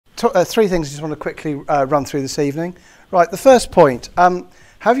Three things I just want to quickly run through this evening. Right, the first point,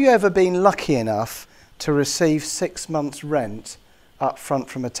 have you ever been lucky enough to receive 6 months' rent up front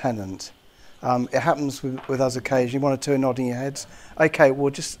from a tenant? It happens with us occasionally. One or two are nodding your heads. Okay, we'll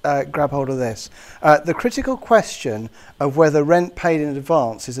just grab hold of this. The critical question of whether rent paid in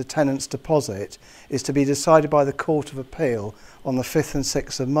advance is a tenant's deposit is to be decided by the Court of Appeal on the 5th and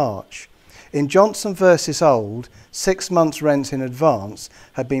 6th of March. In Johnson versus Old, 6 months' rent in advance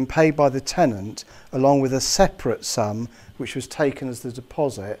had been paid by the tenant along with a separate sum which was taken as the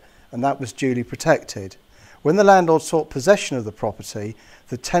deposit, and that was duly protected. When the landlord sought possession of the property,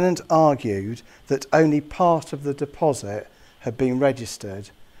 the tenant argued that only part of the deposit had been registered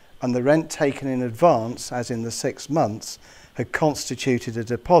and the rent taken in advance, as in the 6 months, had constituted a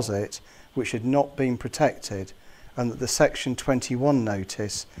deposit which had not been protected, and that the Section 21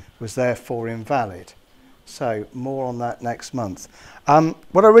 notice was therefore invalid. So, more on that next month.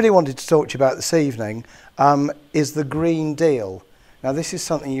 What I really wanted to talk to you about this evening is the Green Deal. Now, this is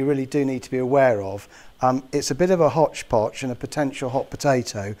something you really do need to be aware of. It's a bit of a hodgepodge and a potential hot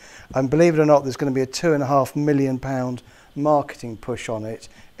potato, and believe it or not, there's going to be a £2.5 million marketing push on it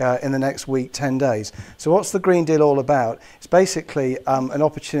in the next week, 10 days. So what's the Green Deal all about? It's basically an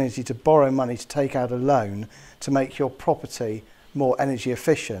opportunity to borrow money to take out a loan to make your property more energy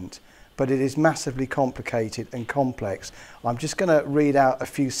efficient, but it is massively complicated and complex. I'm just going to read out a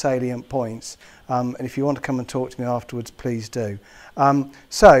few salient points, and if you want to come and talk to me afterwards, please do.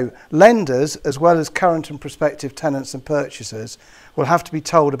 So, lenders, as well as current and prospective tenants and purchasers, will have to be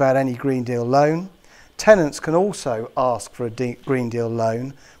told about any Green Deal loan. Tenants can also ask for a Green Deal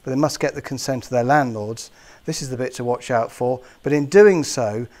loan, but they must get the consent of their landlords. This is the bit to watch out for, but in doing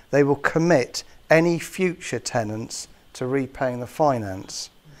so, they will commit any future tenants to repaying the finance.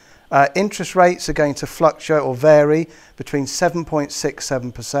 Interest rates are going to fluctuate or vary between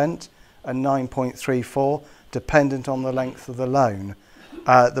 7.67% and 9.34%, dependent on the length of the loan.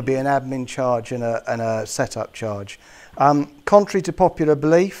 There'll be an admin charge and a setup charge. Contrary to popular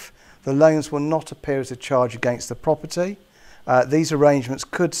belief, the loans will not appear as a charge against the property. These arrangements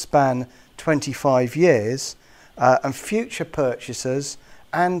could span 25 years, and future purchasers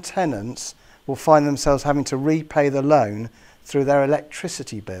and tenants will find themselves having to repay the loan through their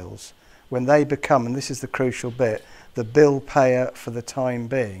electricity bills when they become, and this is the crucial bit, the bill payer for the time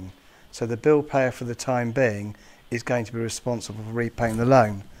being. So the bill payer for the time being is going to be responsible for repaying the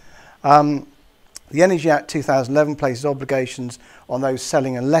loan. The Energy Act 2011 places obligations on those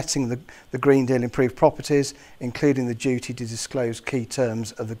selling and letting the Green Deal improved properties, including the duty to disclose key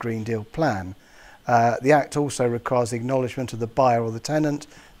terms of the Green Deal plan. The Act also requires the acknowledgement of the buyer or the tenant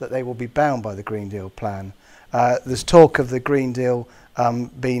that they will be bound by the Green Deal plan. There's talk of the Green Deal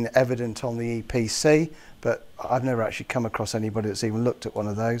being evident on the EPC, but I've never actually come across anybody that's even looked at one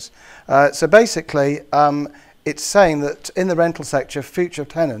of those. So basically, it's saying that in the rental sector, future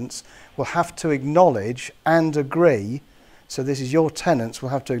tenants will have to acknowledge and agree, so this is your tenants will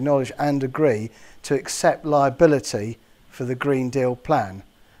have to acknowledge and agree to accept liability for the Green Deal plan.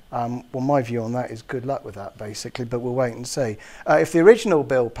 Well, my view on that is good luck with that, basically, but we'll wait and see. If the original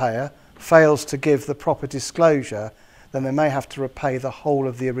bill payer fails to give the proper disclosure, then they may have to repay the whole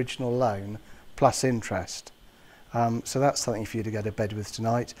of the original loan plus interest. So that's something for you to go to bed with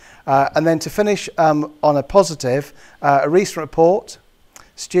tonight. And then to finish on a positive, a recent report,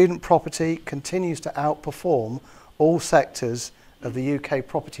 student property continues to outperform all sectors of the UK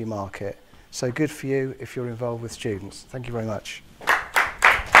property market. So good for you if you're involved with students. Thank you very much.